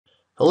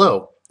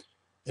Hello,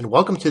 and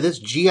welcome to this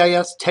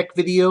GIS tech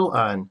video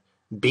on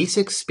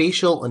basic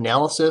spatial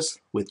analysis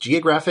with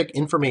Geographic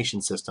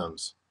Information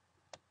Systems.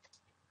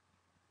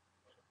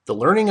 The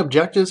learning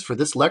objectives for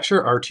this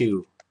lecture are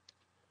to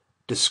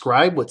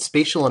describe what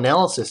spatial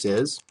analysis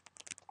is,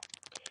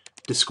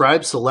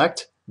 describe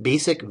select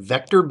basic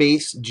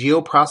vector-based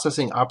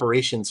geoprocessing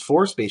operations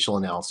for spatial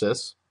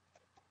analysis,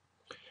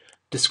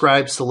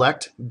 describe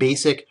select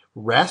basic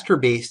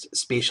raster-based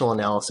spatial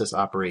analysis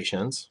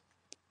operations,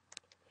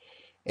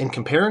 and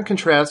compare and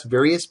contrast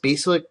various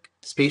basic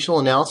spatial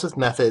analysis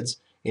methods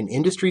in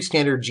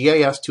industry-standard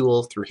GIS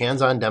tools through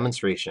hands-on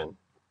demonstration.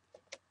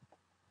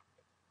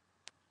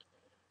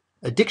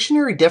 A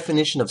dictionary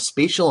definition of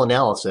spatial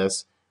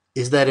analysis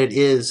is that it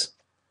is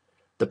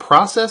the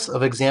process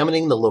of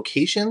examining the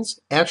locations,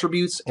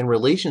 attributes, and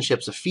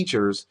relationships of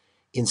features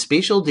in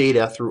spatial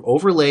data through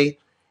overlay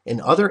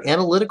and other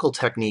analytical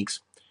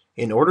techniques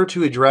in order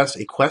to address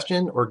a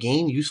question or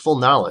gain useful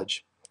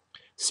knowledge.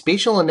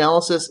 Spatial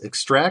analysis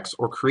extracts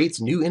or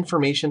creates new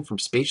information from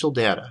spatial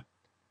data.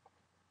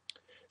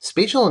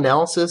 Spatial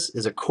analysis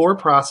is a core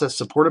process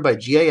supported by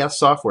GIS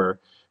software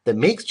that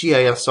makes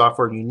GIS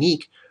software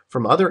unique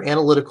from other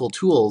analytical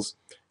tools,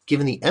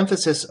 given the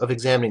emphasis of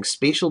examining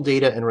spatial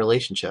data and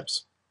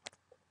relationships.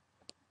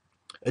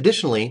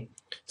 Additionally,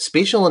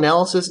 spatial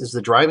analysis is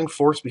the driving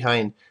force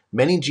behind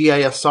many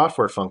GIS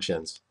software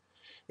functions.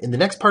 In the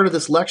next part of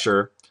this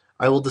lecture,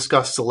 I will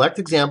discuss select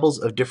examples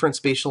of different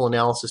spatial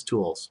analysis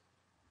tools.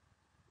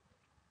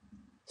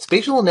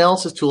 Spatial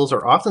analysis tools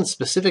are often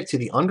specific to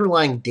the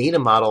underlying data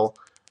model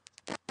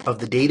of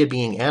the data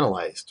being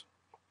analyzed.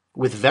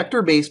 With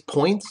vector-based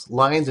points,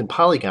 lines, and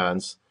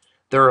polygons,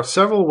 there are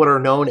several what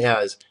are known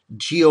as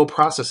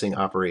geoprocessing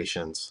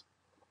operations.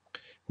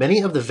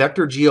 Many of the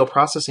vector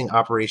geoprocessing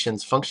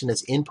operations function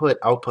as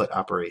input-output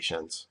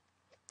operations.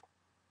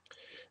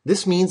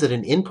 This means that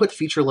an input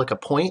feature like a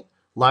point,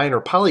 line,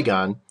 or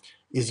polygon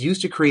is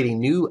used to create a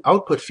new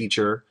output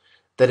feature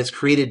that is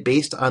created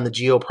based on the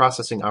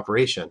geoprocessing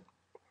operation.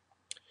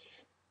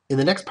 In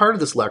the next part of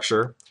this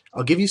lecture,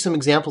 I'll give you some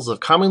examples of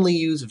commonly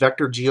used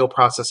vector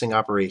geoprocessing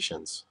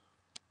operations.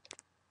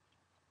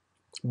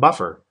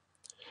 Buffer.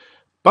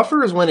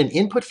 Buffer is when an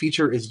input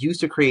feature is used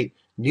to create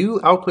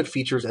new output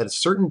features at a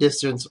certain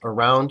distance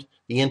around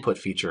the input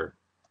feature.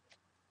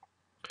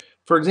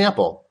 For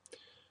example,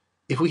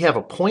 if we have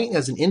a point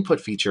as an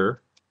input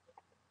feature,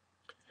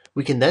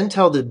 we can then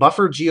tell the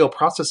buffer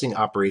geoprocessing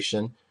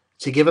operation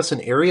to give us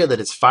an area that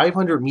is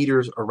 500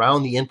 meters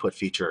around the input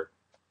feature.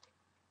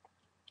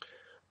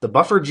 The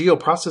buffer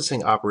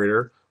geoprocessing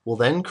operator will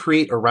then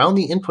create around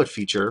the input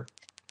feature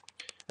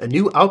a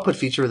new output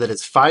feature that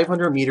is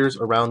 500 meters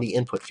around the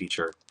input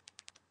feature.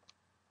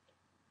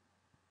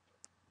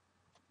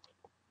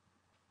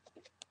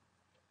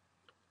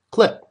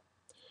 Clip.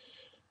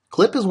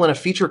 Clip is when a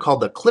feature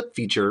called the clip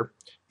feature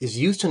is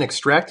used to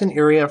extract an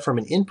area from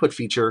an input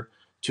feature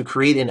to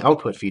create an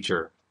output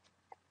feature.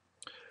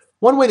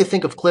 One way to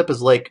think of clip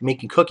is like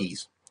making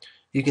cookies.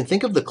 You can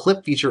think of the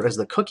clip feature as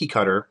the cookie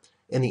cutter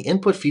and the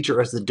input feature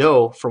as the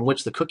dough from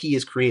which the cookie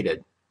is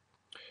created.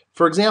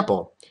 For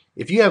example,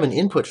 if you have an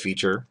input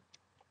feature,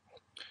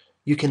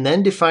 you can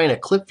then define a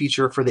clip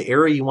feature for the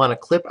area you want to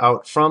clip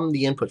out from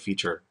the input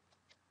feature.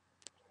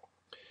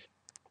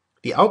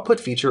 The output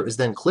feature is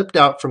then clipped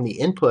out from the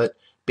input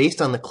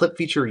based on the clip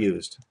feature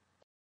used.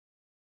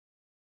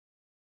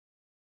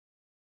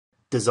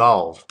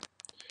 Dissolve.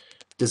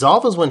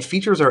 Dissolve is when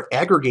features are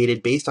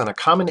aggregated based on a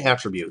common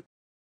attribute.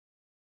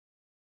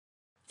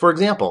 For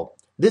example,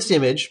 this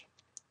image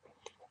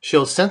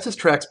shows census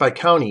tracts by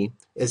county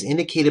as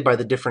indicated by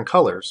the different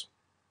colors.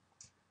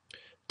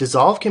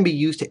 Dissolve can be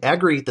used to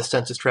aggregate the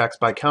census tracts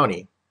by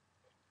county.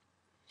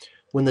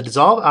 When the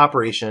dissolve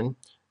operation,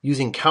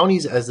 using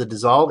counties as the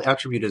dissolve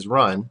attribute, is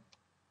run,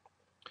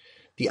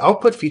 the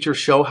output features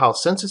show how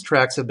census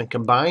tracts have been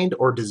combined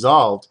or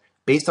dissolved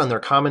based on their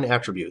common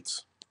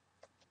attributes.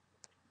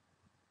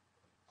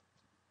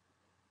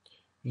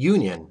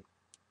 Union.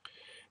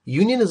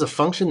 Union is a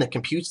function that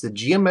computes the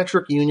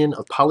geometric union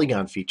of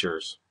polygon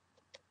features.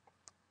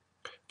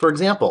 For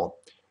example,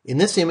 in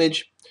this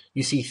image,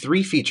 you see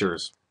three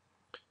features: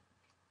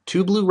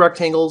 two blue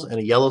rectangles and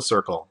a yellow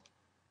circle.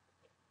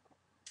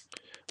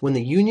 When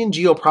the union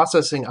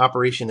geoprocessing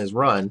operation is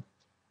run,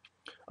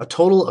 a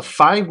total of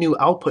 5 new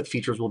output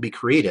features will be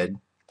created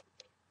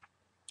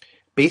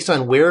based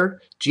on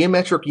where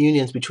geometric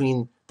unions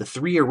between the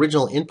 3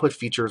 original input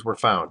features were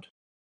found.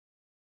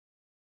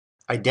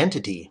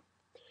 Identity.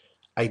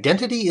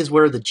 Identity is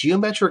where the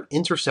geometric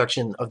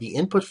intersection of the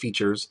input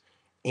features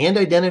and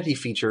identity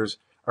features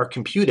are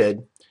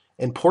computed,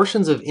 and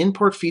portions of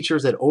input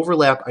features that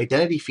overlap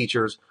identity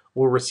features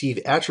will receive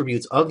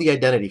attributes of the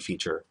identity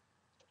feature.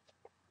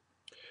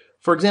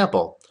 For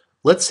example,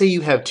 let's say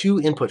you have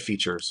 2 input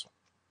features.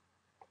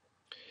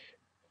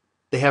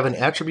 They have an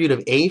attribute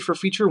of A for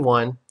feature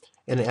 1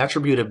 and an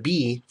attribute of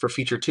B for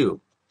feature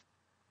 2.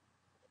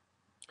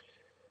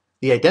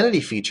 The identity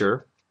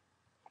feature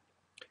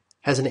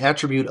has an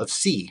attribute of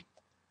C.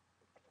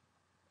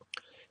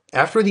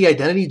 After the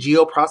identity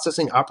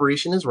geoprocessing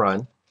operation is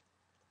run,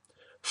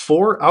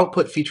 4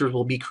 output features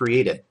will be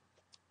created.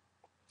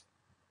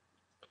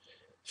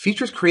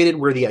 Features created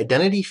where the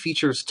identity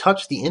features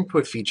touch the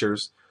input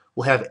features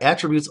will have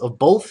attributes of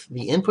both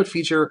the input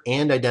feature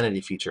and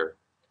identity feature.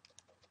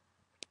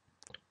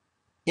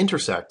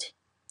 Intersect.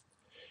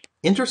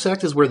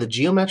 Intersect is where the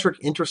geometric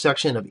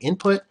intersection of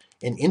input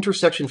and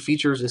intersection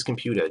features is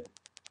computed.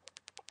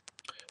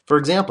 For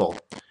example,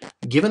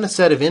 given a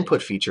set of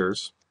input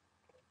features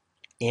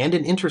and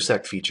an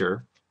intersect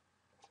feature,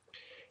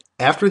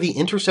 after the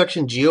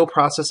intersection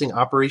geoprocessing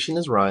operation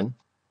is run,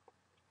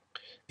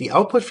 the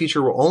output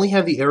feature will only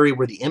have the area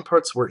where the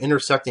inputs were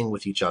intersecting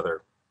with each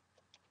other.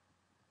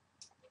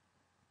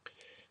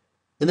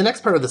 In the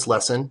next part of this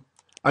lesson,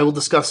 I will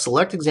discuss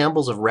select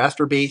examples of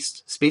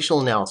raster-based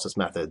spatial analysis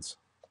methods.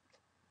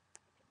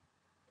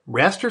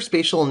 Raster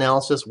spatial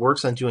analysis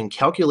works on doing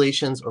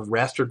calculations of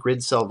raster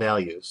grid cell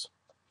values.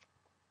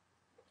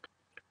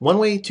 One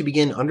way to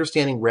begin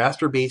understanding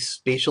raster-based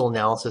spatial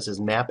analysis is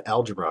map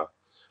algebra.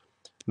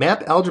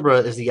 Map algebra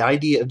is the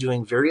idea of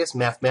doing various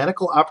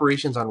mathematical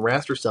operations on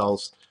raster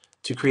cells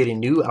to create a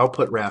new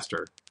output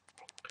raster.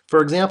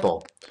 For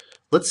example,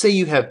 let's say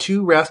you have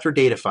 2 raster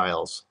data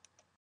files.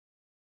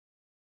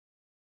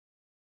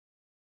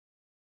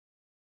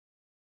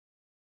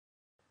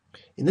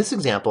 In this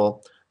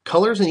example,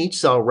 colors in each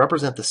cell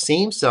represent the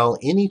same cell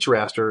in each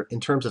raster in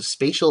terms of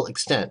spatial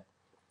extent.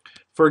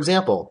 For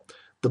example,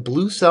 the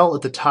blue cell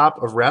at the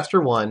top of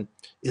raster 1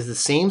 is the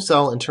same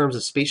cell in terms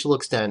of spatial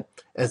extent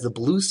as the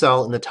blue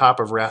cell in the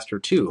top of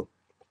raster 2.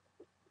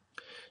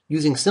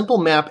 Using simple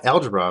map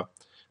algebra,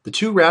 the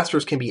 2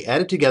 rasters can be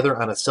added together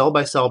on a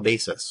cell-by-cell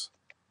basis.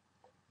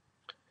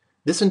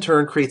 This in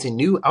turn creates a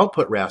new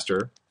output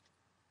raster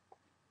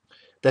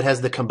that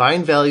has the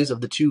combined values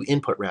of the 2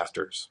 input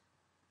rasters.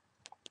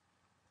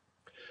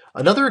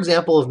 Another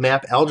example of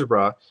map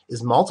algebra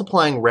is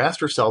multiplying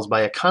raster cells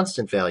by a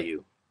constant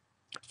value.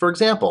 For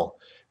example,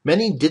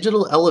 many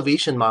digital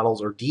elevation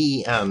models, or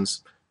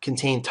DEMs,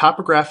 contain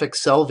topographic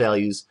cell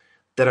values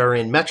that are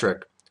in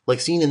metric,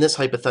 like seen in this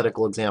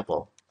hypothetical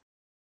example.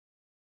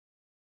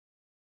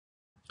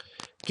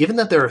 Given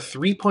that there are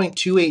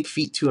 3.28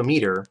 feet to a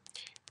meter,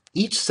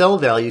 each cell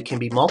value can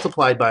be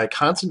multiplied by a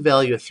constant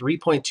value of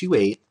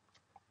 3.28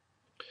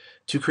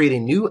 to create a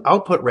new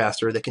output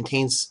raster that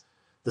contains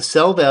the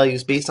cell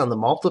values based on the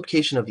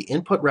multiplication of the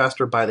input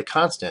raster by the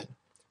constant,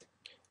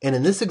 and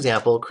in this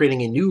example,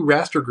 creating a new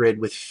raster grid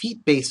with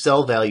feet-based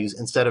cell values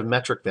instead of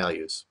metric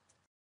values.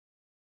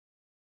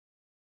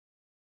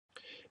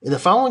 In the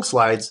following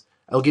slides,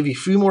 I'll give you a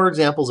few more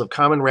examples of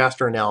common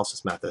raster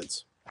analysis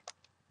methods.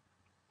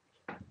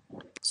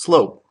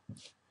 Slope.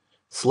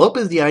 Slope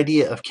is the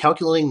idea of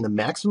calculating the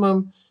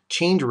maximum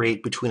change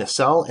rate between a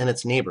cell and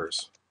its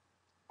neighbors.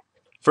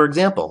 For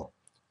example,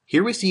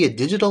 here we see a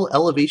digital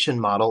elevation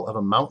model of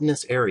a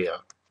mountainous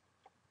area.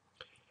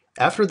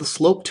 After the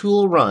slope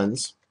tool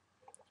runs,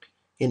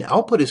 an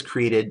output is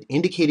created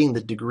indicating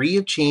the degree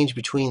of change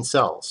between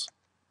cells.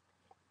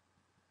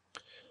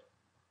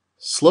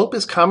 Slope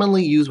is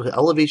commonly used with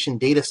elevation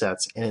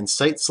datasets and in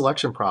site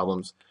selection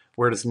problems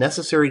where it is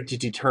necessary to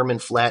determine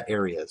flat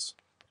areas.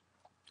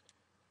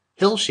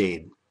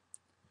 Hillshade.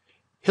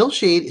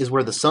 Hillshade is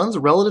where the sun's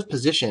relative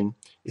position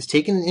is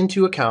taken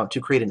into account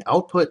to create an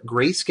output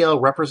grayscale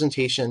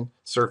representation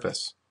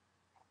surface.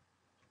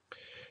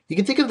 You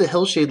can think of the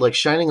hillshade like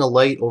shining a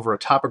light over a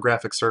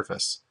topographic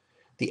surface.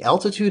 The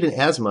altitude and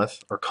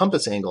azimuth, or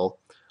compass angle,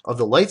 of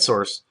the light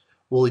source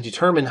will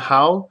determine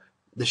how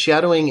the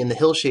shadowing in the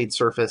hillshade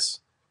surface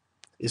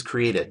is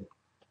created.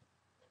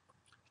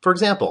 For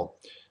example,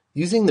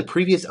 using the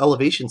previous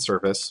elevation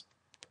surface,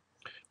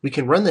 we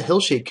can run the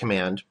hillshade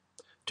command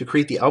to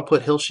create the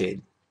output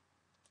hillshade.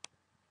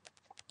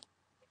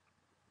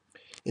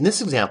 In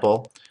this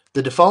example,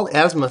 the default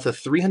azimuth of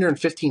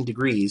 315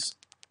 degrees,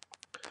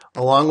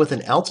 along with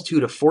an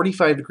altitude of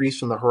 45 degrees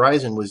from the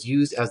horizon, was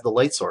used as the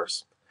light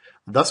source,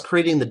 thus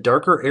creating the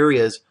darker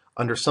areas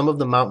under some of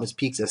the mountainous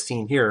peaks as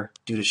seen here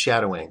due to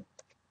shadowing.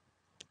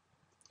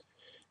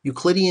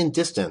 Euclidean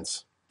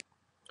distance.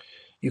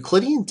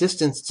 Euclidean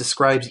distance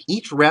describes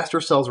each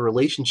raster cell's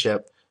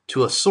relationship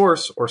to a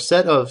source or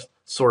set of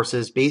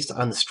sources based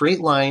on the straight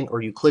line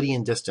or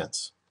Euclidean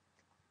distance.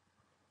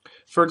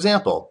 For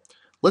example,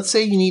 let's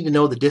say you need to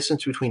know the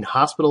distance between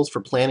hospitals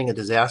for planning a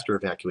disaster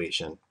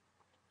evacuation.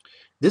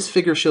 This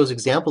figure shows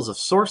examples of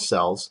source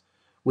cells,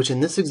 which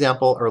in this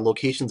example are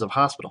locations of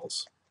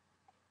hospitals.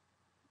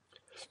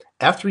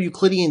 After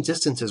Euclidean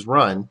distance is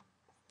run,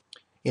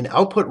 an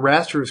output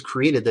raster is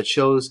created that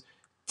shows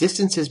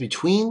distances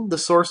between the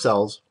source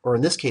cells, or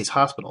in this case,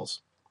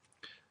 hospitals.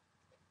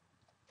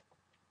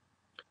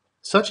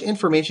 Such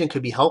information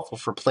could be helpful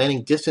for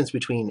planning distance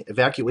between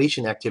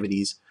evacuation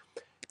activities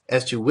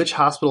as to which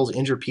hospitals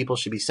injured people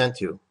should be sent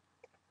to.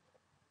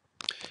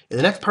 In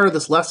the next part of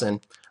this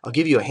lesson, I'll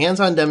give you a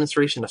hands-on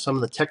demonstration of some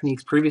of the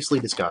techniques previously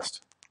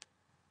discussed.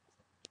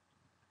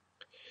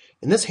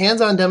 In this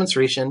hands-on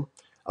demonstration,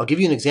 I'll give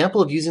you an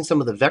example of using some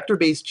of the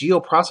vector-based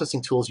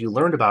geoprocessing tools you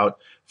learned about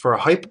for a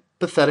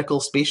hypothetical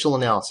spatial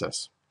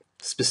analysis.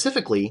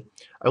 Specifically,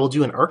 I will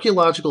do an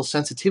archaeological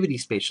sensitivity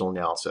spatial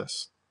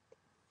analysis.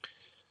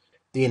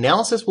 The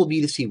analysis will be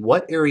to see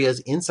what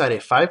areas inside a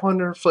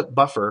 500-foot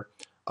buffer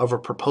of a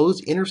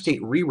proposed interstate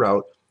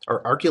reroute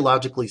are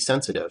archaeologically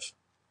sensitive.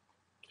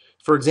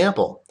 For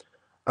example,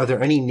 are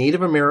there any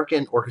Native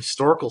American or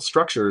historical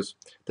structures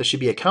that should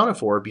be accounted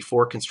for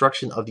before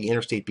construction of the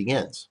interstate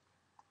begins?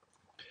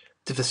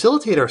 To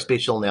facilitate our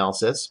spatial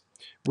analysis,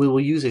 we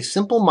will use a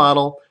simple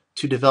model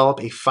to develop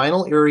a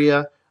final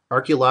area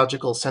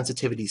archaeological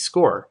sensitivity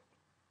score.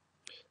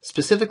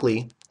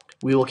 Specifically,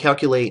 we will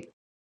calculate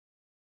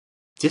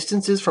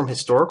distances from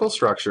historical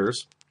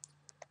structures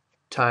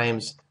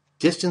times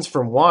distance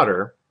from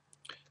water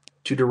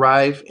to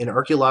derive an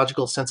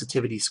archaeological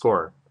sensitivity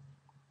score.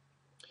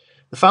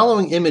 The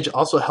following image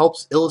also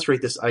helps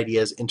illustrate this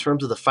idea in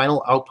terms of the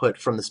final output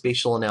from the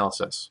spatial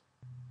analysis.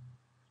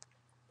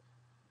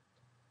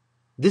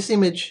 This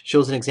image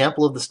shows an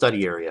example of the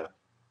study area.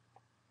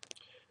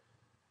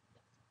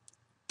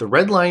 The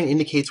red line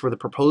indicates where the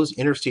proposed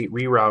interstate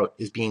reroute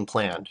is being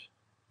planned.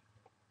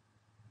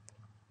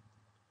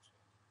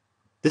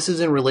 This is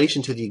in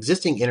relation to the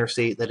existing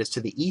interstate that is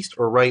to the east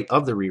or right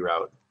of the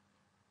reroute.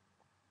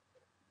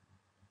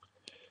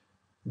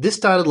 This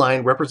dotted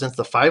line represents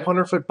the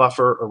 500-foot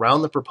buffer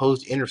around the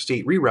proposed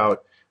interstate reroute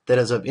that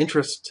is of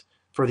interest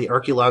for the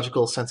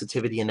archaeological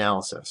sensitivity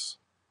analysis.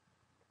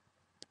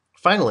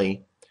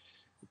 Finally,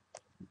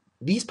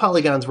 these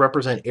polygons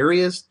represent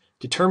areas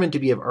determined to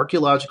be of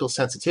archaeological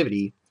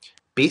sensitivity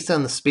based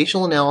on the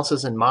spatial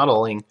analysis and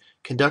modeling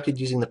conducted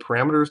using the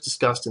parameters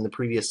discussed in the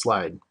previous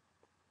slide.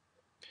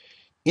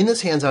 In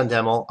this hands-on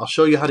demo, I'll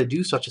show you how to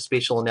do such a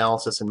spatial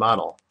analysis and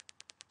model.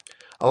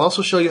 I'll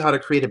also show you how to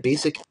create a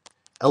basic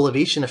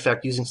elevation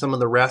effect using some of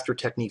the raster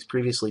techniques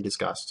previously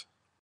discussed.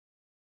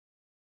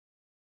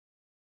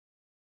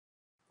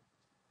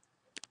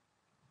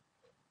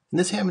 In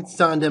this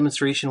hands-on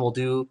demonstration, we'll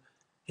do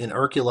an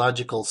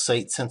archaeological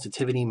site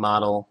sensitivity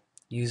model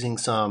using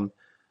some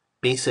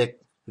basic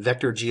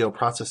vector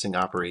geoprocessing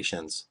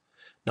operations.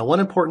 Now, one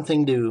important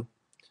thing to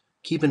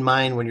keep in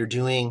mind when you're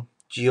doing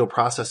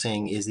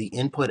geoprocessing is the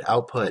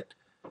input-output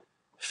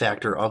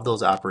factor of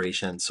those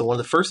operations. So one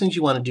of the first things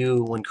you want to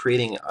do when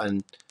creating a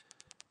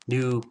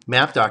new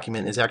map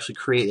document is actually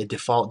create a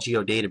default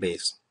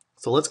geodatabase.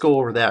 So let's go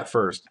over that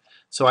first.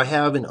 So I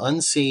have an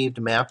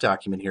unsaved map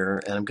document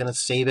here, and I'm going to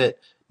save it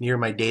near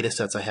my data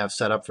sets I have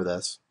set up for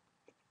this.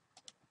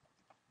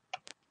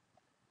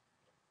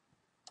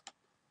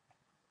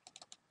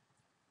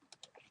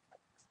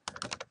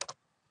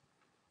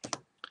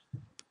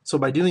 So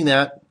by doing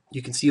that,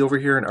 you can see over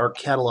here in our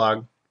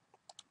catalog,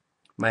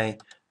 my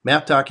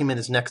map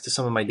document is next to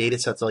some of my data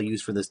sets I'll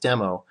use for this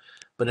demo.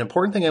 But an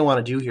important thing I want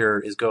to do here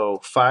is go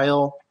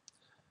File,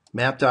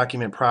 Map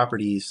Document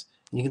Properties,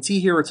 and you can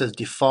see here where it says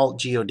Default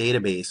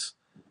Geodatabase.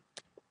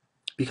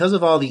 Because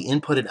of all the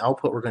input and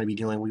output we're going to be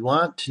doing, we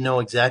want to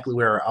know exactly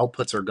where our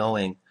outputs are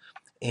going.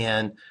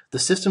 And the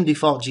system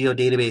default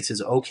geodatabase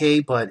is okay,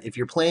 but if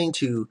you're planning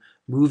to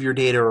move your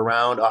data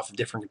around off of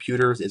different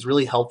computers, it's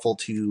really helpful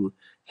to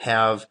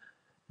have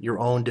your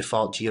own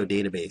default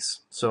geodatabase.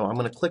 So I'm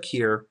going to click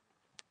here,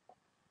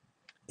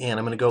 and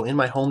I'm going to go in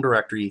my home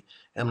directory,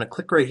 and I'm going to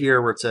click right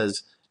here where it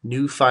says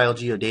New File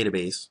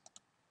Geodatabase.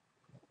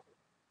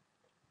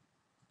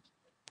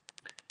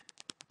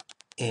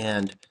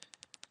 And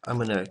I'm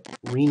going to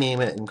rename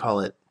it and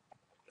call it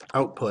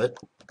Output.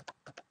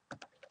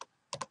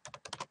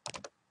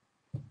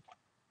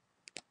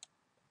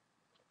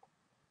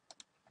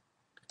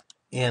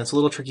 And it's a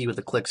little tricky with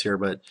the clicks here,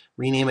 but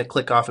rename it,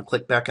 click off, and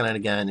click back on it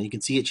again. And you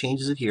can see it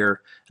changes it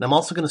here. And I'm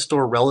also going to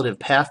store relative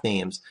path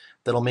names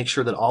that'll make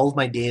sure that all of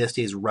my data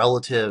stays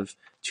relative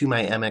to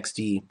my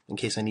MXD in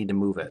case I need to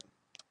move it.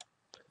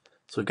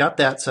 So we've got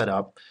that set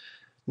up.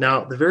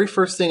 Now, the very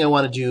first thing I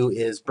want to do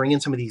is bring in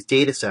some of these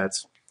data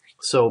sets.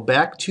 So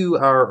back to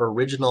our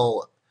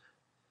original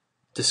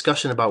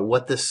discussion about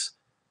what this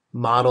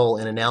model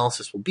and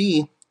analysis will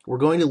be, we're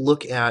going to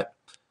look at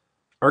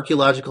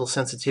archaeological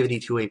sensitivity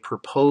to a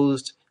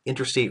proposed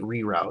interstate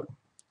reroute.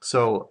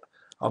 So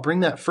I'll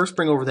bring over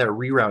that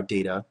reroute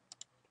data,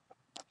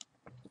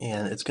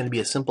 and it's going to be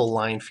a simple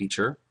line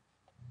feature.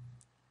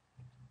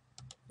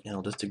 And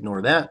I'll just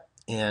ignore that,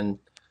 and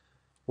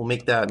we'll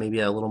make that maybe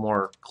a little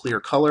more clear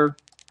color,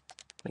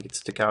 make it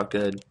stick out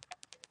good.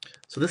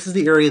 So this is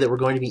the area that we're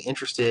going to be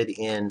interested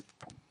in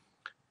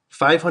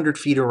 500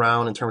 feet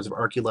around in terms of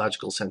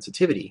archaeological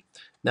sensitivity.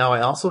 Now,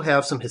 I also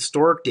have some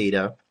historic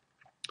data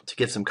to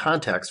give some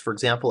context. For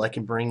example, I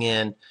can bring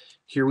in,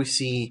 here we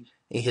see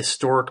a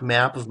historic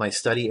map of my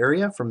study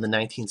area from the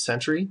 19th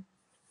century.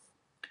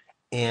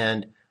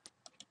 And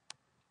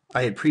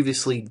I had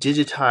previously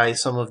digitized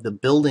some of the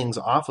buildings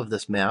off of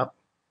this map.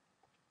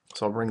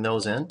 So I'll bring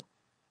those in.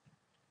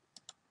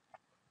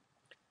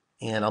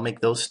 And I'll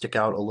make those stick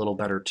out a little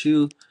better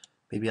too.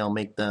 Maybe I'll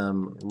make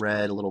them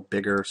red, a little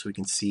bigger, so we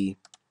can see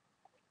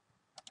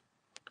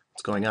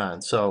what's going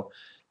on. So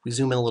if we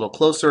zoom in a little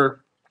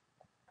closer,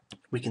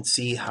 we can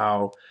see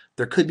how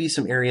there could be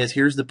some areas.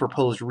 Here's the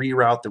proposed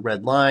reroute, the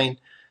red line,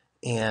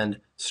 and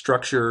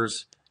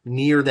structures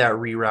near that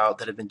reroute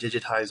that have been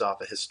digitized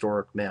off a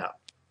historic map.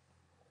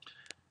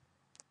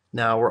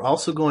 Now we're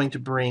also going to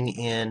bring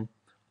in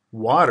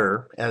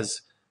water.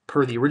 As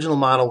per the original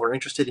model, we're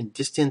interested in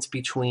distance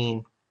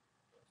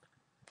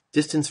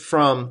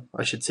from,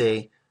 I should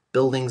say,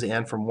 buildings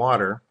and from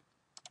water.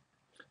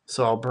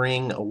 So I'll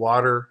bring a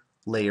water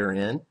layer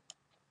in,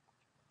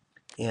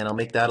 and I'll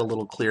make that a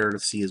little clearer to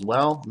see as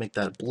well. Make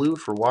that blue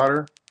for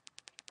water,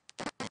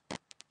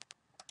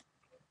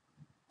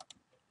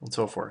 and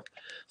so forth.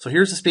 So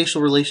here's the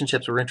spatial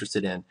relationships we're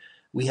interested in.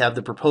 We have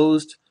the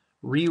proposed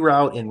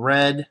reroute in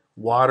red,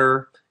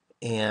 water,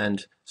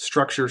 and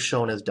structures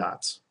shown as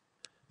dots.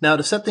 Now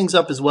to set things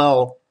up as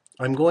well,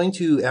 I'm going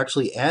to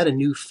actually add a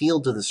new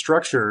field to the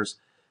structures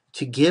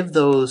to give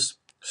those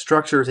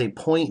structures a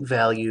point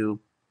value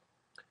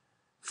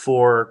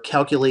for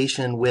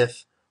calculation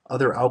with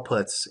other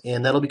outputs,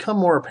 and that'll become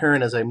more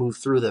apparent as I move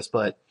through this.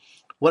 But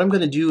what I'm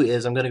going to do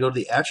is I'm going to go to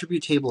the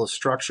attribute table of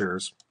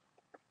structures,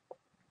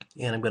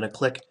 and I'm going to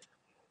click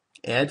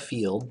add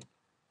field,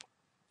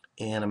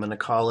 and I'm going to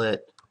call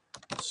it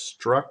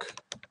struct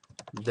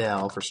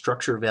val for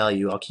structure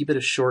value. I'll keep it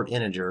a short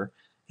integer,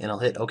 and I'll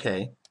hit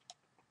OK.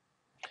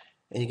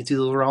 And you can see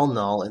those are all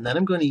null. And then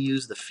I'm going to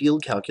use the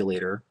field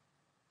calculator,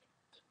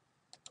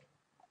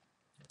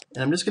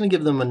 and I'm just going to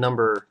give them a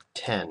number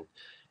 10.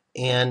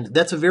 And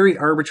that's a very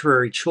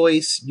arbitrary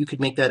choice. You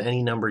could make that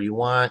any number you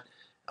want.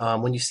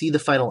 When you see the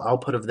final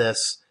output of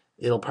this,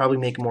 it'll probably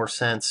make more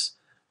sense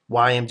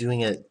why I'm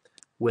doing it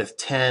with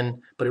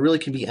 10, but it really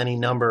can be any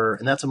number,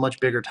 and that's a much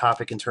bigger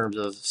topic in terms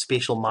of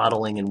spatial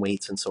modeling and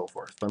weights and so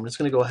forth. But I'm just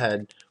going to go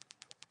ahead,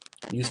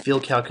 use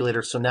field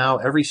calculator. So now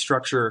every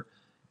structure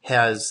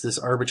has this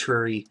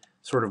arbitrary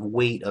sort of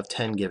weight of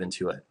 10 given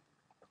to it.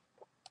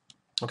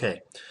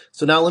 Okay,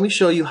 so now let me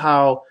show you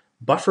how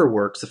buffer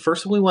works. The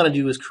first thing we want to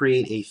do is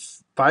create a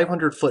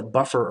 500-foot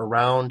buffer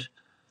around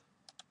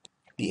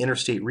the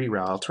interstate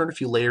reroute. I'll turn a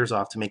few layers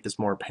off to make this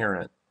more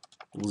apparent.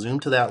 We'll zoom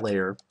to that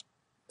layer.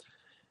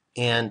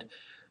 And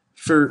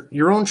for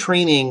your own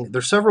training,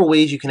 there's several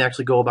ways you can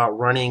actually go about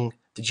running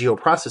the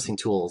geoprocessing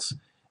tools.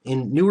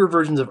 In newer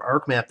versions of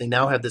ArcMap, they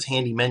now have this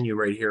handy menu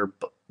right here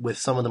with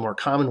some of the more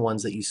common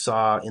ones that you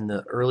saw in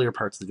the earlier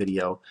parts of the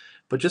video.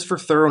 But just for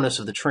thoroughness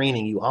of the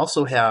training, you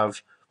also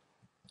have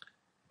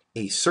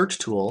a search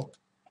tool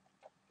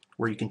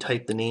where you can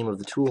type the name of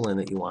the tool in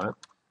that you want.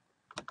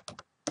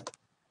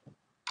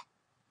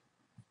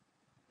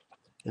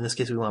 In this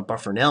case, we want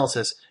buffer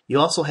analysis. You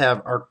also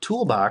have Arc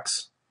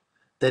Toolbox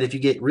that if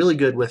you get really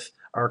good with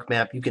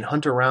ArcMap, you can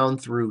hunt around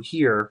through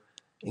here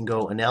and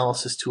go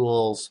analysis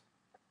tools,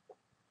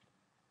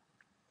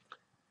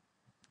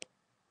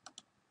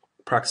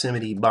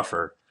 proximity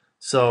buffer.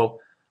 So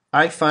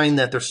I find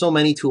that there's so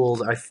many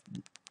tools, I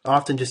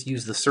often just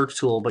use the search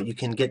tool, but you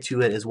can get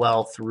to it as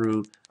well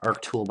through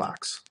Arc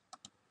Toolbox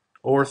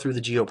or through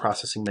the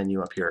geoprocessing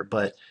menu up here.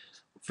 But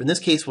in this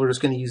case, we're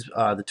just going to use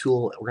the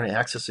tool, we're going to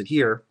access it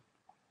here.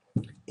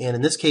 And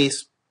in this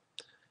case,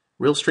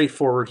 real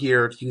straightforward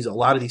here to use a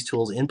lot of these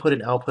tools, input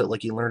and output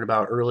like you learned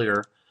about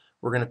earlier.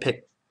 We're going to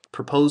pick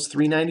proposed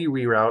 390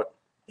 reroute.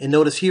 And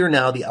notice here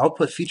now the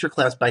output feature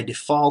class by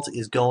default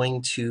is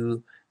going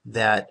to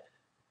that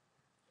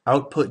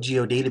output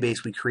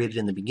geodatabase we created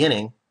in the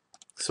beginning.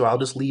 So I'll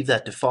just leave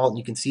that default, and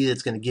you can see that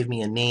it's going to give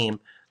me a name,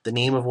 the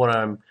name of what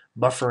I'm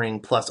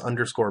buffering plus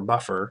underscore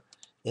buffer.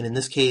 And in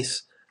this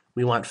case,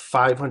 we want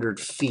 500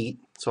 feet,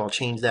 so I'll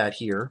change that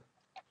here.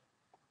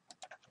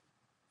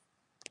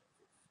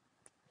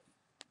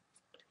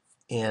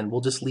 And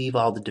we'll just leave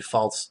all the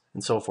defaults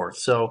and so forth.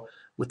 So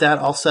with that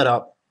all set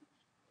up,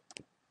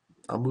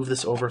 I'll move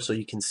this over so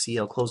you can see.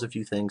 I'll close a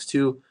few things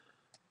too.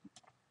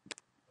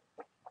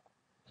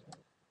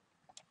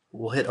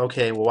 We'll hit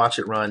OK. We'll watch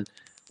it run.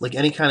 Like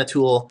any kind of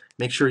tool,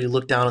 make sure you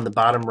look down on the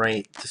bottom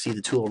right to see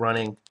the tool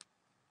running.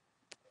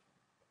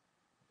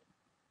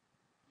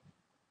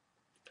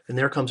 And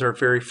there comes our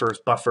very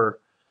first buffer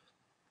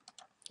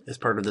as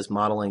part of this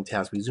modeling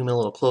task. We zoom in a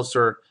little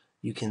closer,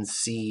 you can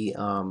see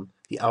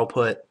the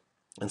output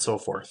and so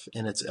forth.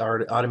 And it's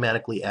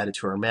automatically added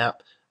to our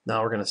map.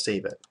 Now we're going to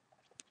save it.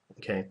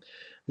 Okay.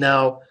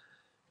 Now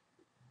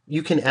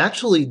you can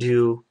actually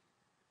do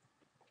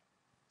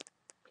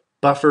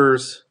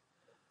buffers,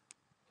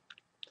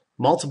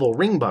 multiple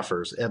ring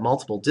buffers at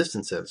multiple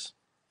distances.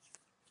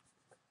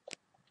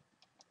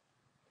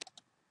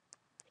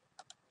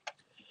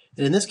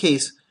 And in this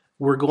case,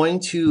 we're going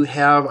to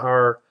have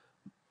our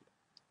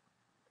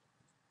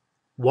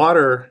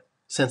water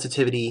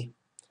sensitivity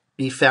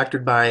be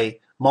factored by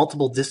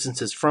multiple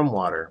distances from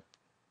water.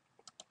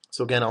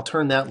 So again, I'll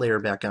turn that layer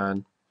back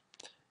on.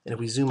 And if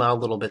we zoom out a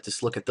little bit,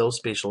 just look at those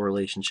spatial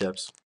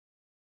relationships.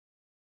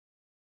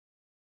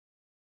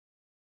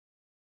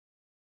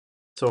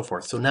 So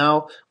forth. So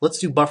now let's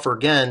do buffer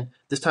again,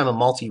 this time a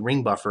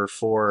multi-ring buffer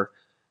for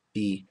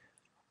the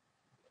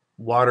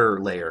water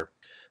layer.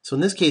 So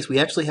in this case, we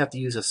actually have to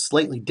use a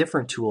slightly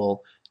different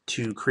tool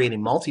to create a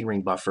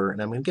multi-ring buffer,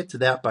 and I'm going to get to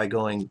that by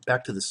going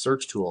back to the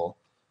search tool,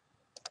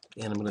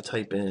 and I'm going to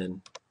type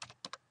in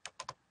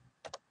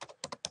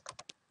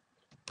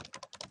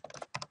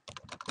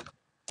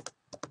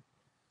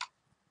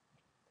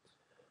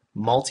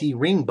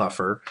multi-ring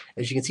buffer.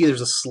 As you can see,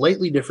 there's a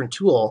slightly different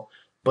tool,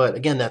 but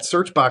again, that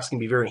search box can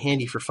be very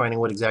handy for finding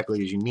what exactly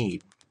it is you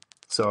need.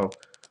 So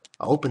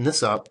I'll open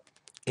this up,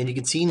 and you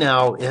can see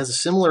now it has a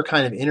similar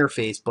kind of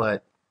interface,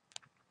 but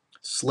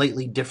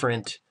slightly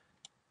different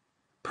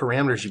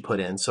parameters you put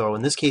in. So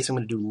in this case, I'm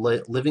going to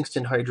do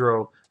Livingston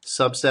Hydro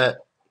subset.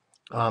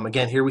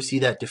 Again, here we see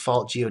that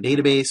default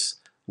geodatabase,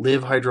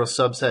 Liv Hydro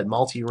subset,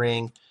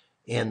 multi-ring,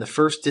 and the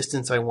first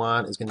distance I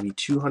want is going to be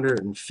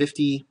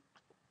 250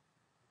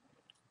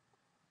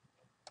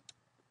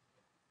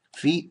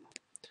 feet,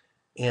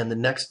 and the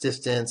next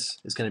distance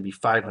is going to be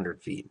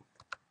 500 feet.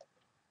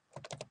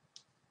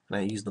 And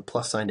I use the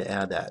plus sign to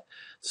add that.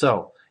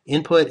 So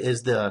input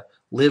is the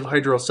Liv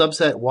Hydro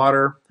subset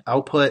water,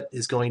 output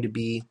is going to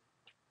be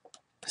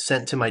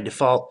sent to my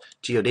default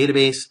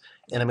geodatabase,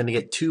 and I'm going to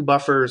get two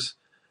buffers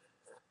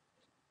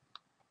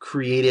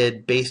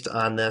created based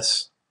on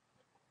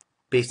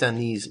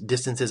these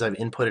distances I've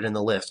inputted in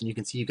the list. And you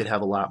can see you could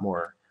have a lot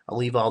more. I'll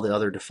leave all the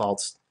other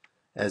defaults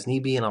as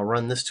need be, and I'll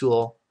run this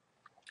tool.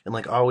 And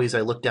like always,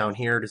 I look down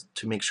here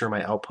to make sure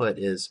my output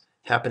is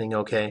happening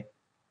okay.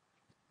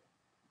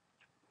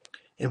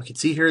 And we can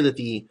see here that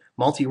the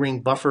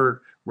multi-ring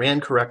buffer ran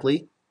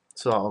correctly.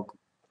 So I'll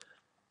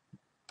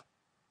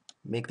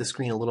make the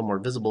screen a little more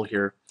visible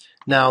here.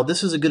 Now,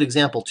 this is a good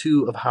example,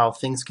 too, of how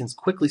things can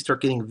quickly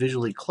start getting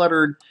visually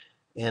cluttered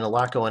and a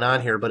lot going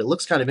on here, but it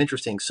looks kind of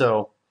interesting.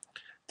 So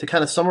to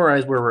kind of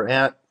summarize where we're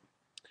at,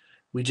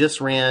 we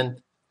just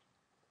ran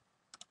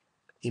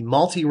a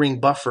multi-ring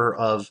buffer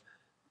of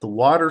the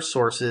water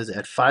sources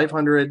at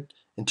 500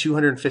 and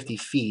 250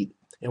 feet,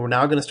 and we're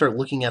now going to start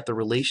looking at the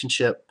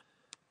relationship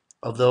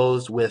of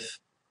those with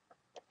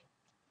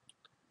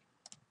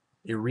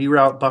a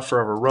reroute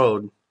buffer of a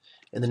road.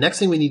 And the next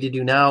thing we need to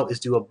do now is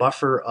do a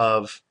buffer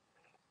of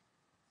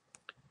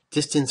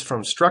distance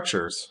from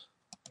structures.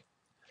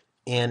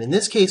 And in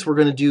this case, we're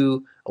going to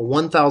do a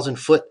 1,000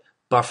 foot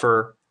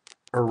buffer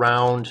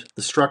around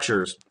the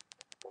structures.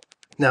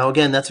 Now,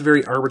 again, that's a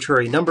very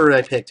arbitrary number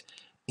I picked,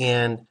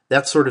 and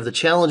that's sort of the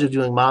challenge of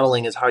doing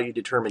modeling, is how you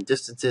determine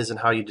distances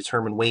and how you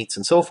determine weights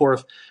and so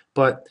forth.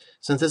 But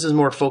since this is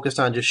more focused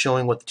on just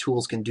showing what the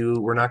tools can do,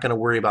 we're not going to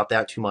worry about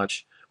that too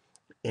much.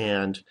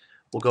 And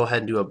we'll go ahead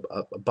and do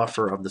a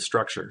buffer of the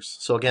structures.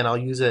 So again, I'll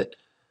use it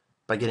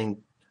by getting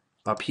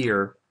up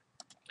here.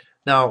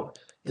 Now,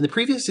 in the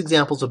previous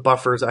examples of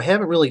buffers, I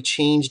haven't really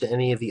changed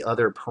any of the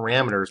other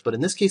parameters, but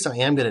in this case I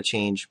am going to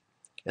change,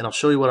 and I'll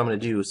show you what I'm going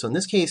to do. So in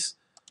this case,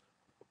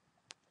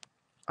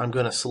 I'm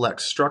going to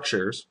select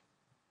structures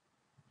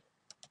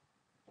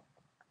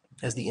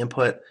as the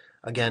input.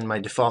 Again, my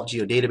default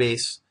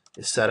geodatabase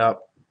is set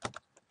up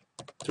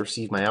to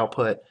receive my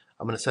output.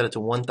 I'm going to set it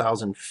to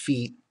 1,000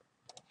 feet.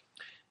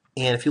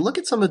 And if you look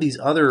at some of these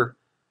other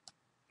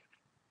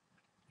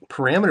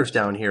parameters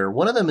down here,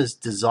 one of them is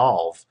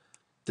dissolve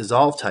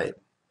type.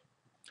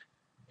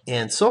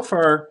 And so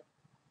far,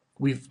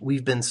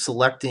 we've been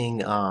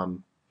selecting,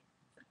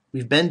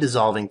 we've been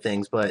dissolving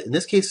things, but in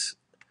this case,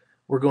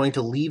 we're going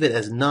to leave it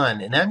as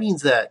none. And that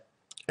means that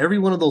every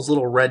one of those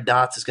little red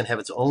dots is going to have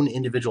its own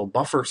individual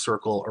buffer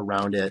circle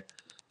around it.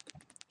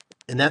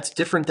 And that's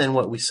different than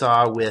what we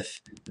saw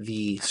with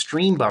the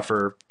stream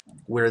buffer,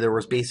 where there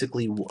was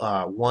basically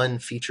one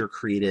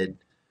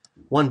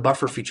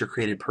buffer feature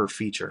created per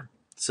feature.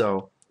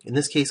 So in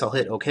this case, I'll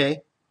hit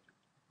OK.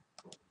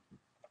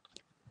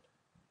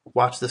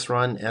 Watch this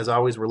run. As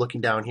always, we're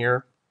looking down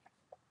here.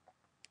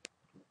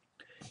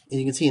 And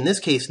you can see in this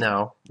case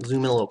now,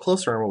 zoom in a little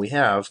closer on what we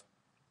have.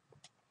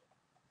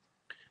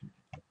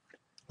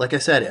 Like I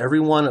said,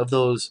 every one of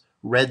those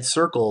red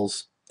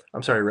circles,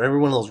 every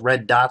one of those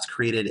red dots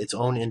created its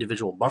own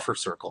individual buffer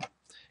circle.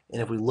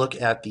 And if we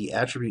look at the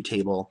attribute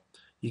table,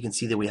 you can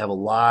see that we have a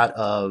lot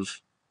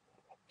of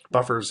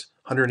buffers.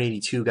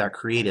 182 got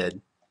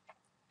created,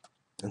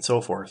 and so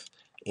forth.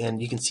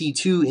 And you can see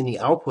too in the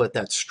output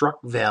that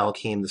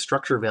the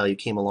structure value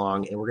came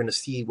along, and we're going to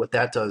see what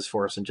that does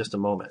for us in just a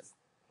moment.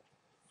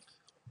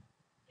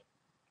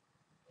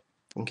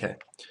 Okay,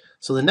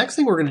 so the next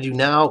thing we're going to do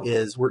now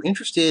is we're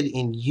interested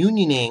in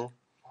unioning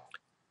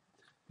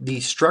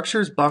the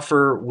structures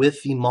buffer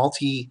with the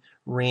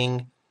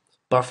multi-ring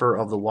buffer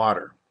of the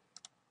water.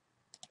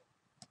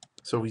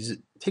 So we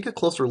take a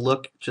closer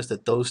look just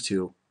at those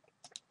two.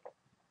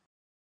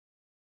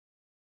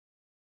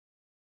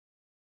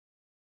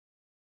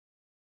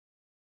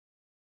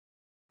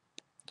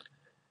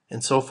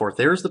 And so forth.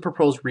 There's the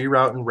proposed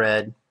reroute in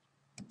red.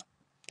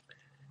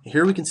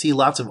 Here we can see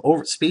lots of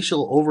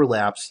spatial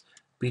overlaps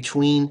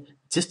between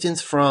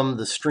distance from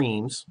the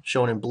streams,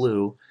 shown in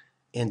blue,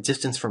 and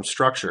distance from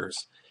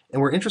structures. And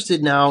we're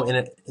interested now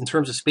in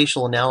terms of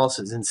spatial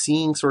analysis in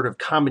seeing sort of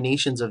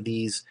combinations of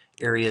these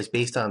areas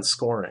based on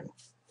scoring.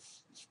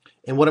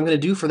 And what I'm going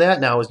to do for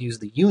that now is use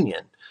the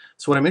union.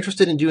 So what I'm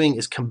interested in doing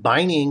is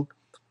combining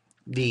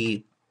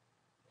the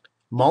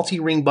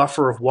multi-ring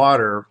buffer of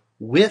water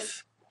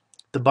with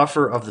the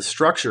buffer of the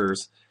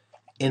structures,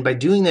 and by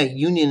doing that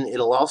union,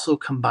 it'll also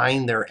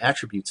combine their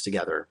attributes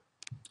together.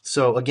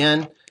 So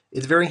again,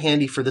 it's very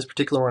handy for this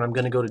particular one. I'm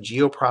going to go to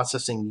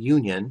Geoprocessing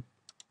Union.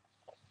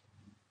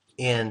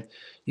 And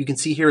you can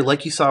see here,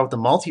 like you saw with the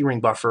multi-ring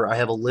buffer, I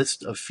have a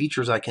list of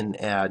features I can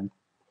add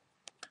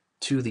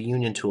to the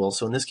Union tool.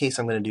 So in this case,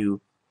 I'm going to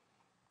do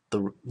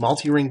the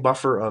multi-ring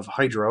buffer of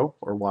hydro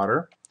or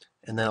water,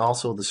 and then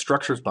also the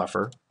structures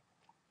buffer.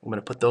 I'm going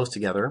to put those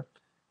together,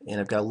 and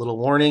I've got a little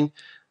warning.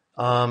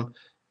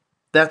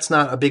 That's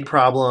not a big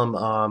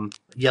problem.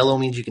 Yellow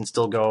means you can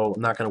still go.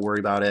 I'm not going to worry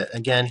about it.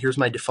 Again, here's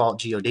my default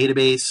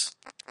geodatabase,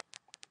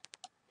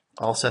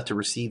 all set to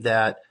receive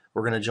that.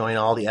 We're going to join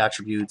all the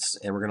attributes,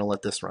 and we're going to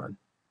let this run.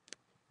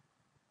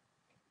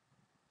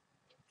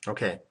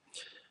 Okay.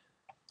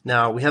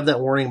 Now, we have that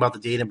warning about the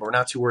data, but we're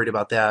not too worried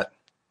about that.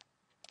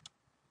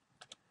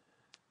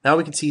 Now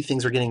we can see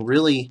things are getting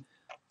really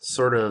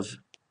sort of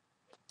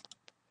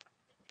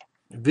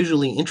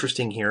visually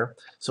interesting here.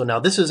 So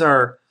now this is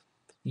our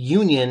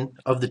union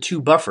of the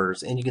two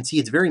buffers, and you can see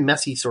it's very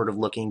messy sort of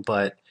looking,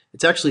 but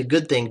it's actually a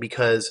good thing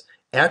because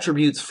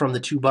attributes from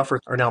the two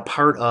buffers are now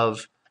part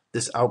of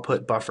this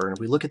output buffer. And if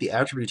we look at the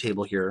attribute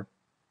table here,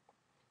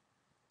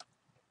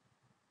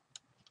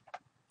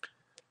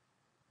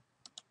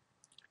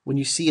 when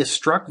you see a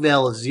struct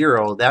val of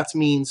 0, that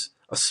means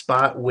a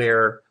spot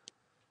where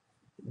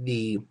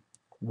the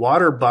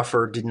water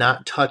buffer did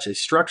not touch a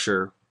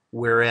structure,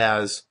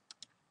 whereas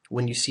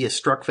when you see a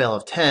struct val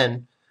of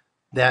 10,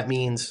 that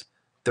means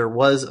there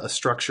was a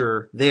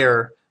structure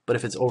there, but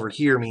if it's over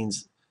here,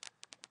 means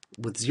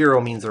with 0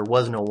 means there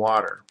was no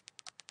water,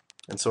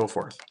 and so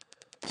forth.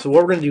 So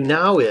what we're going to do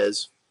now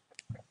is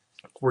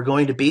we're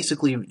going to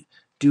basically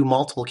do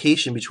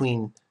multiplication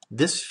between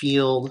this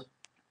field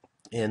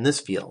and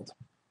this field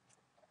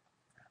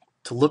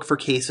to look for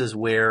cases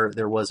where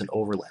there was an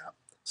overlap.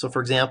 So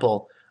for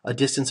example, a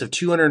distance of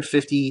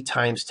 250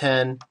 times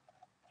 10,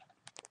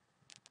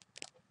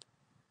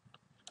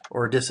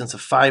 or a distance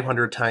of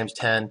 500 times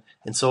 10,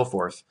 and so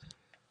forth.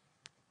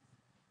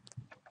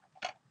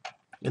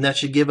 And that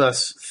should give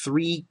us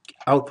 3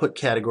 output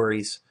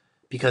categories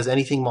because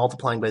anything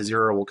multiplying by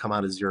 0 will come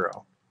out as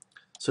 0.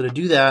 So to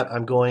do that,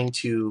 I'm going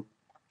to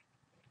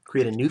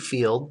create a new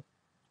field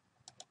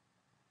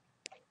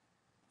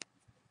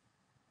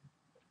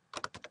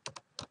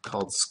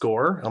called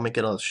score. I'll make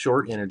it a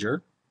short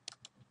integer.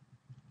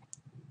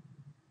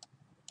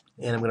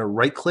 And I'm going to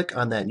right-click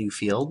on that new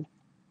field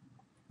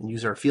and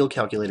use our field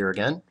calculator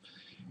again.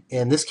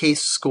 In this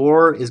case,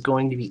 score is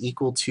going to be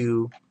equal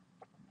to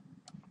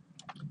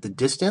the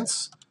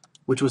distance,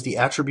 which was the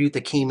attribute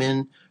that came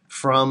in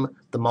from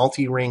the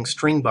multi-ring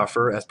string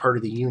buffer as part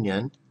of the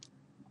union,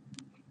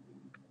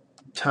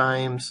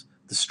 times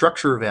the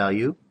structure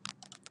value,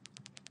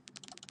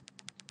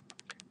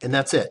 and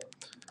that's it.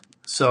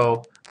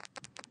 So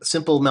a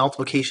simple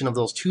multiplication of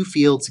those two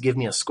fields to give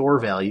me a score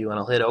value, and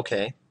I'll hit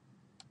OK.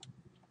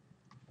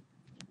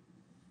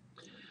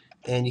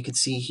 And you can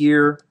see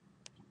here,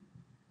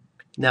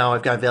 now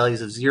I've got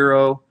values of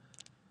 0,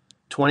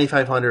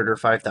 2,500, or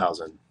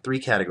 5,000, 3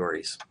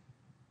 categories.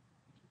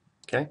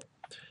 Okay.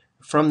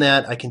 From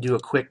that, I can do a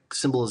quick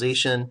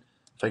symbolization.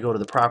 If I go to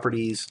the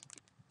properties,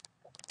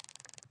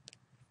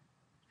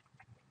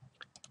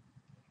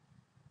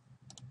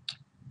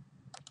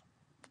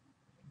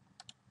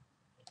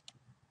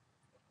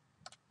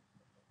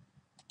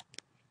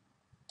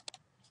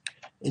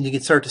 and you can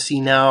start to see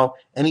now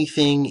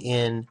anything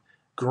in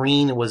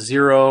green was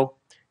 0,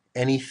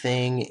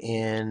 anything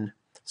in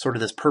sort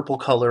of this purple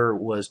color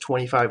was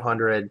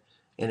 2,500,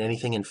 and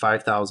anything in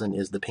 5,000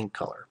 is the pink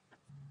color.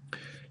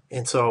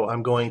 And so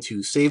I'm going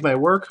to save my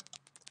work.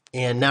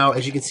 And now,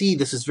 as you can see,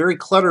 this is very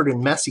cluttered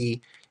and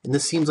messy, and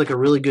this seems like a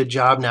really good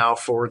job now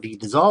for the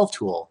dissolve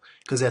tool,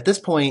 because at this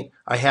point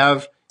I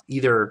have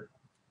either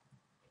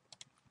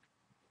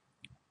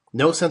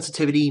no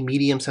sensitivity,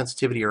 medium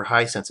sensitivity, or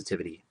high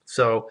sensitivity.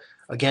 So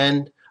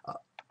again,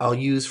 I'll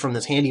use from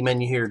this handy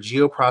menu here,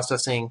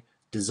 geoprocessing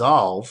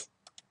dissolve,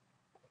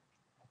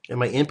 and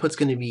my input's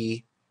going to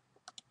be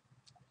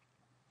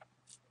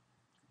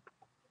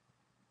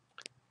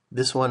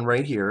this one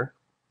right here,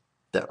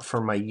 that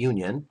from my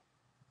union,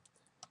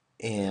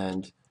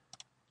 and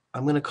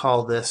I'm going to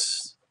call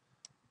this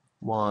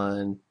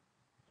one,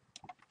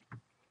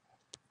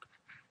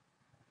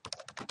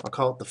 I'll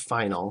call it the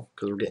final,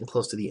 because we're getting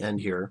close to the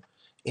end here.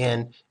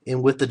 And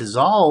with the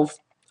dissolve,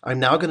 I'm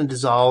now going to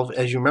dissolve.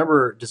 As you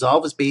remember,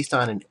 dissolve is based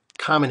on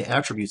common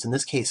attributes, in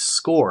this case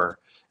score.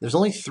 There's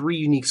only 3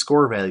 unique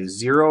score values,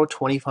 0,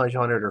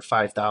 2,500, or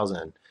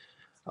 5,000.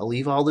 I'll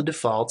leave all the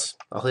defaults.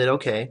 I'll hit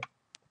OK.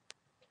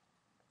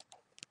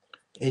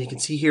 And you can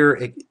see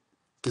here,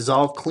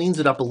 dissolve cleans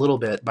it up a little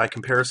bit by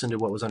comparison to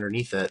what was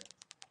underneath it.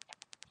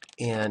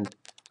 And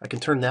I can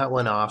turn that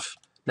one off.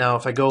 Now,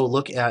 if I go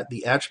look at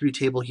the attribute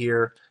table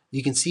here,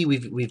 you can see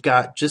we've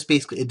got just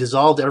basically, it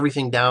dissolved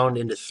everything down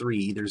into 3,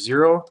 either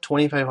 0,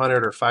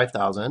 2,500, or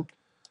 5,000.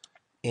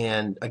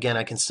 And again,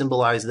 I can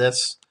symbolize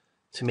this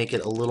to make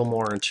it a little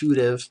more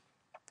intuitive.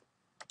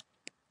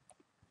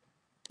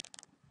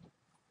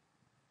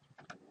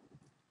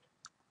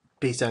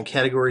 Based on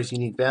categories,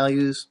 unique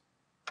values.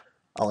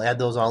 I'll add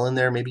those all in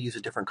there, maybe use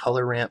a different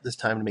color ramp this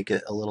time to make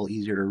it a little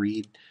easier to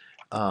read.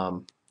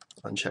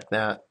 Uncheck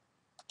that.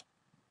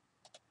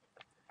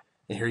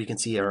 And here you can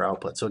see our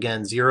output. So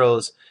again,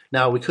 zeros.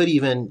 Now we could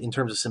even, in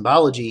terms of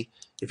symbology,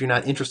 if you're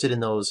not interested in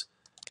those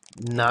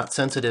not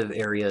sensitive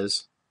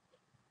areas,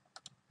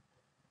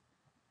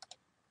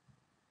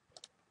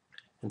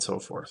 and so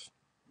forth.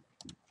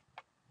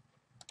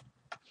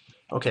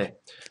 Okay,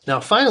 now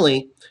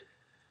finally,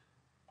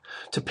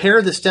 to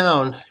pare this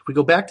down, if we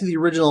go back to the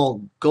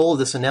original goal of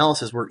this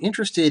analysis, we're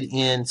interested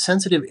in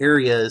sensitive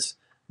areas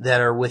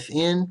that are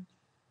within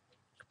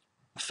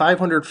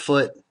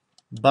 500-foot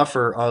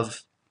buffer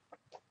of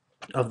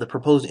the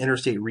proposed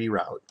interstate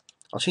reroute.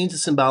 I'll change the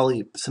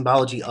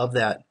symbology of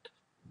that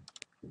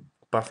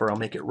buffer. I'll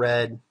make it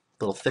red,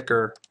 a little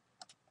thicker.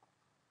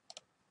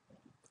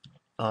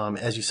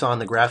 As you saw in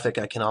the graphic,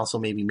 I can also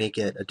maybe make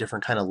it a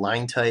different kind of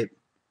line type,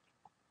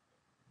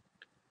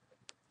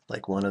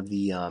 like one of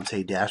the,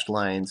 say, dashed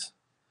lines.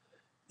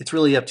 It's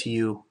really up to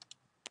you,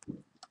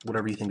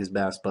 whatever you think is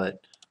best,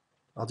 but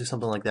I'll do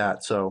something like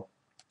that. So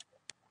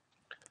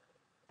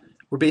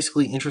we're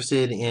basically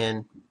interested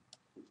in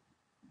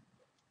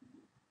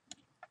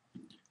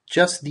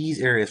just these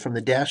areas from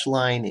the dashed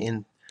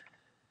line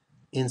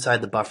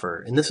inside the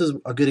buffer. And this is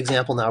a good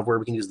example now of where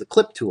we can use the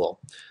clip tool.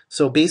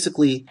 So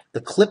basically, the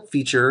clip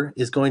feature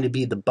is going to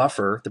be the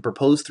buffer, the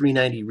proposed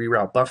 390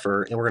 reroute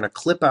buffer, and we're going to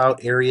clip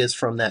out areas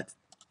from that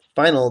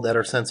final that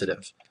are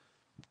sensitive.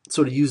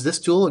 So to use this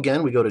tool,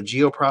 again, we go to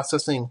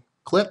Geoprocessing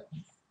Clip.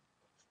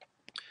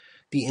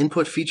 The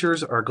input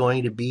features are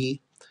going to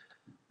be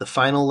the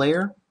final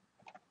layer.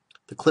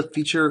 The clip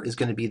feature is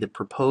going to be the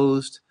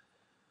proposed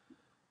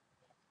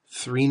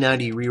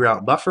 390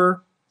 reroute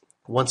buffer.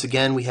 Once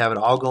again, we have it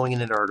all going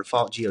into our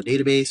default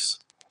geodatabase.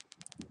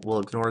 We'll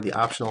ignore the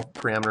optional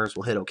parameters.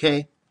 We'll hit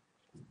OK.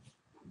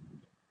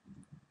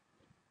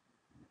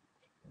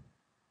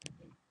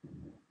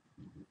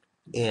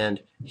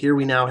 And here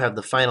we now have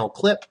the final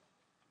clip.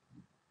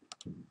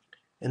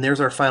 And there's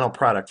our final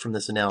product from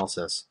this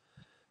analysis.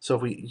 So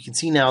if you can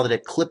see now that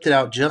it clipped it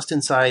out just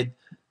inside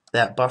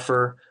that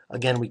buffer.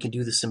 Again, we can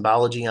do the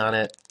symbology on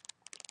it.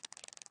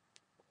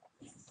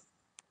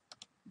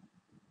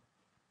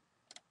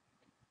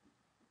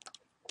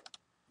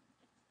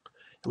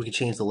 We can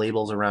change the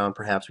labels around.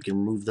 Perhaps we can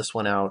move this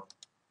one out.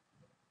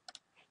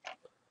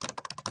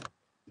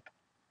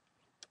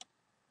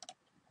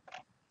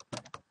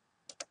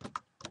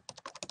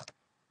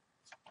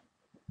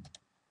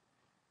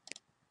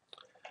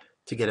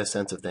 To get a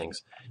sense of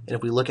things. And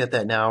if we look at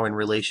that now in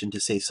relation to,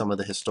 say, some of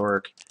the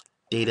historic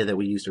data that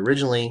we used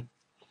originally,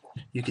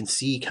 you can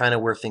see kind of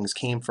where things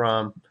came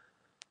from,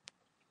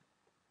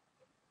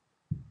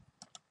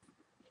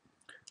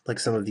 like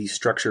some of these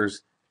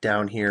structures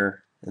down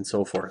here and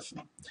so forth.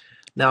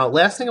 Now,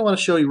 last thing I want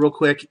to show you real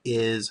quick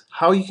is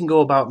how you can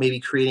go about maybe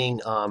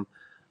creating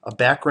a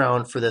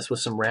background for this with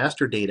some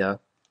raster data.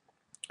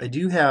 I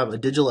do have a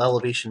digital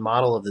elevation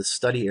model of this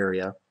study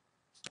area,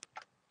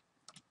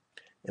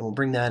 and we'll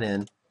bring that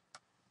in.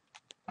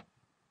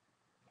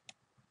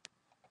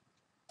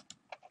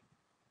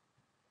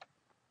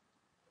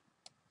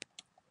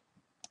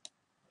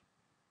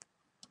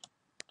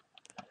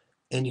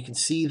 And you can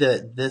see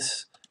that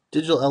this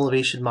digital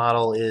elevation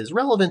model is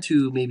relevant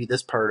to maybe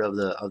this part of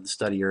the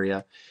study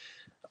area.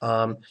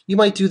 You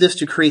might do this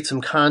to create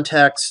some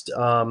context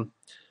and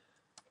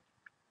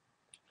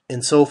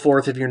so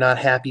forth if you're not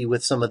happy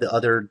with some of the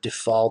other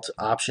default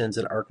options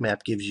that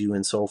ArcMap gives you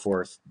and so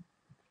forth.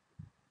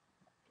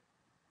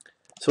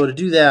 So to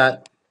do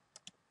that,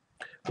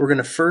 we're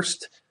going to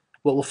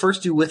what we'll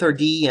first do with our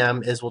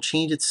DEM is we'll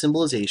change its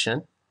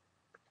symbolization.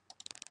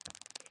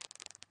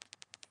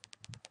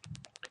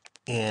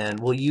 And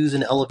we'll use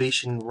an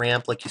elevation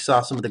ramp like you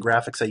saw some of the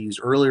graphics I used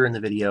earlier in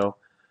the video,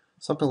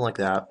 something like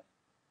that.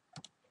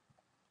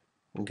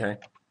 Okay.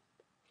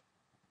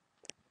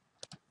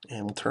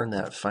 And we'll turn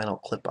that final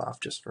clip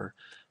off just for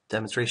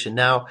demonstration.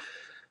 Now,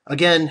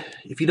 again,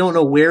 if you don't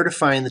know where to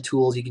find the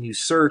tools, you can use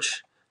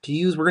search.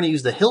 We're going to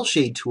use the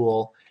Hillshade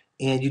tool,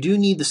 and you do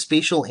need the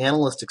Spatial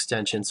Analyst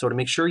extension. So to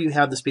make sure you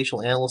have the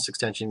Spatial Analyst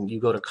extension, you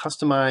go to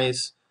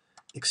Customize,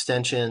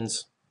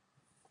 Extensions,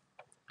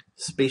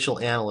 Spatial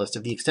Analyst.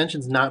 If the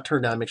extension's not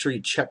turned on, make sure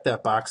you check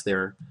that box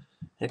there.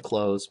 Hit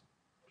close.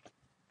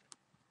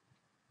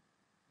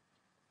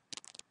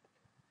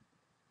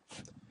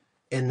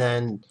 And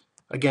then,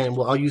 again,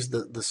 I'll use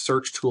the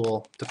search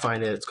tool to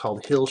find it. It's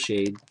called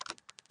Hillshade.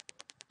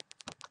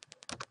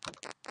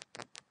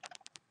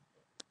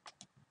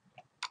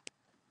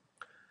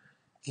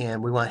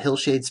 And we want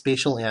Hillshade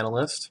Spatial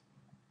Analyst.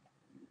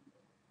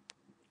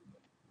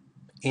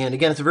 And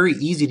again, it's a very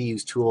easy to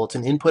use tool. It's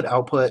an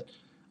input-output.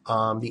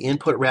 The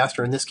input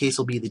raster in this case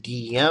will be the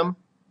DEM.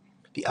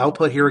 The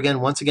output here again,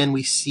 once again,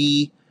 we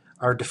see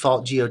our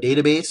default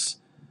geodatabase.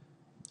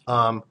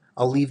 I'll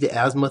leave the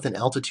azimuth and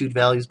altitude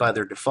values by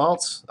their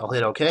defaults. I'll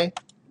hit OK.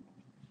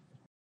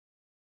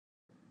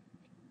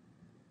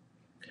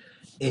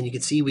 And you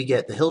can see we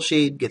get the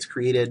hillshade gets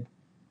created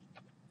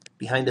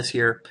behind us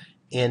here.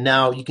 And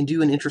now you can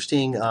do an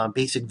interesting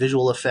basic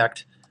visual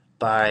effect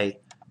by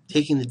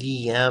taking the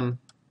DEM,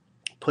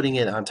 putting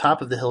it on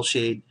top of the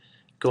hillshade,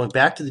 going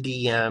back to the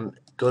DEM,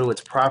 go to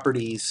its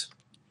properties,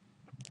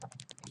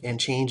 and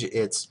change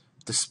its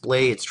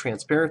display, its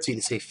transparency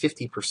to say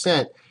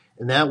 50%,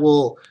 and that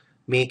will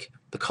make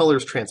the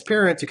colors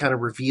transparent to kind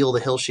of reveal the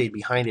hillshade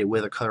behind it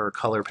with a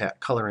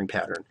coloring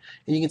pattern.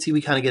 And you can see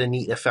we kind of get a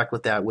neat effect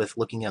with that with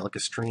looking at like a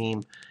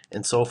stream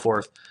and so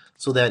forth,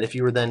 so that if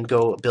you were then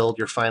go build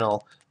your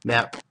final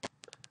map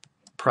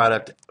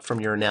product from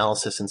your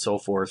analysis and so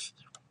forth,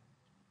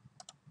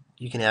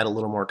 you can add a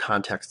little more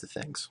context to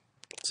things.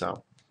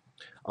 So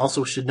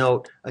also should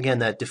note, again,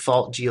 that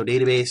default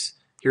geodatabase,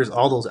 here's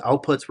all those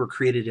outputs were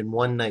created in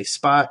one nice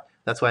spot.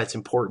 That's why it's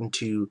important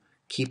to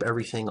keep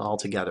everything all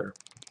together.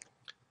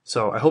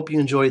 So I hope you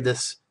enjoyed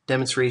this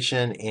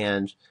demonstration,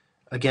 and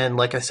again,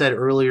 like I said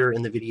earlier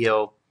in the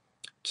video,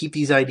 keep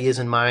these ideas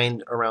in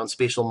mind around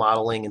spatial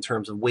modeling in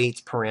terms of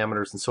weights,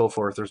 parameters, and so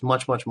forth. There's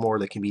much, much more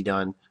that can be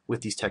done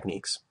with these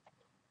techniques.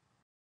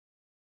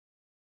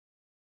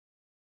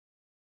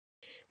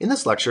 In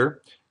this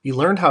lecture, you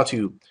learned how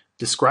to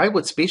describe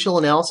what spatial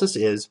analysis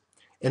is,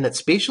 and that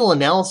spatial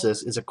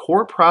analysis is a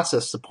core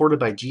process supported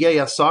by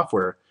GIS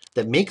software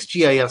that makes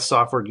GIS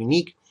software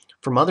unique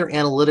from other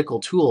analytical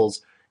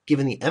tools,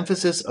 given the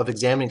emphasis of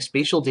examining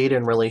spatial data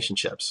and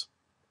relationships.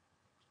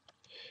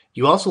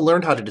 You also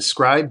learned how to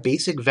describe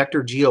basic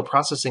vector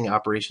geoprocessing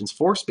operations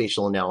for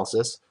spatial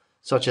analysis,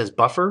 such as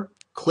buffer,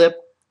 clip,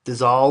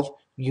 dissolve,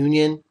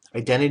 union,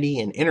 identity,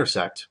 and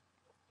intersect.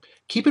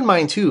 Keep in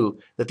mind, too,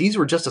 that these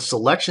were just a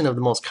selection of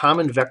the most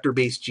common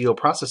vector-based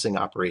geoprocessing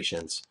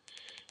operations.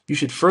 You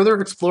should further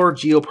explore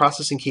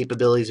geoprocessing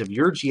capabilities of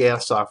your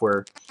GIS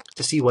software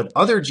to see what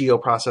other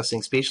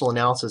geoprocessing spatial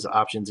analysis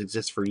options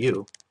exist for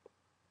you.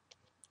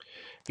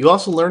 You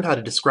also learned how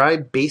to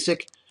describe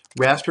basic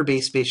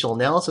raster-based spatial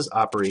analysis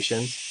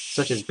operations,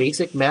 such as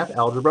basic map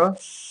algebra,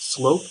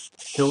 slope,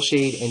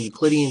 hillshade, and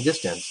Euclidean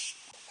distance.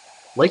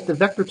 Like the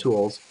vector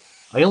tools,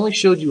 I only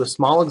showed you a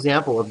small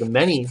example of the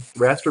many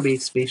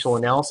raster-based spatial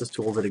analysis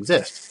tools that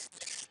exist.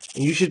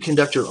 And you should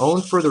conduct your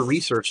own further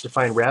research to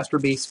find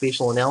raster-based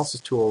spatial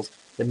analysis tools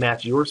that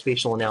match your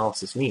spatial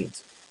analysis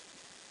needs.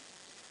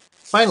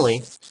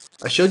 Finally,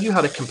 I showed you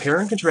how to compare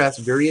and contrast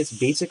various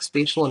basic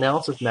spatial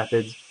analysis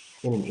methods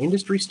in an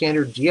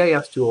industry-standard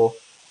GIS tool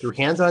through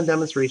hands-on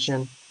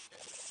demonstration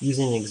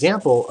using an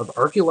example of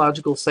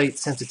archaeological site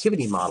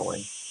sensitivity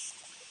modeling.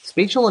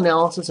 Spatial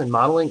analysis and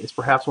modeling is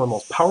perhaps one of the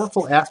most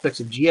powerful aspects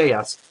of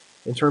GIS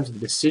in terms of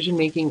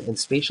decision-making and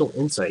spatial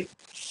insight.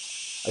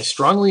 I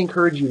strongly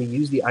encourage you to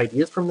use the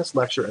ideas from this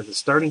lecture as a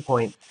starting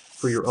point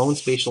for your own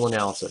spatial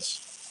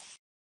analysis.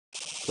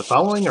 The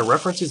following are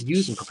references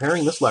used in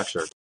preparing this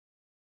lecture.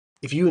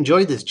 If you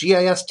enjoyed this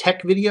GIS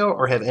tech video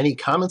or have any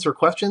comments or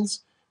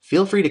questions,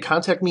 feel free to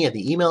contact me at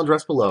the email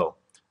address below.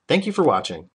 Thank you for watching.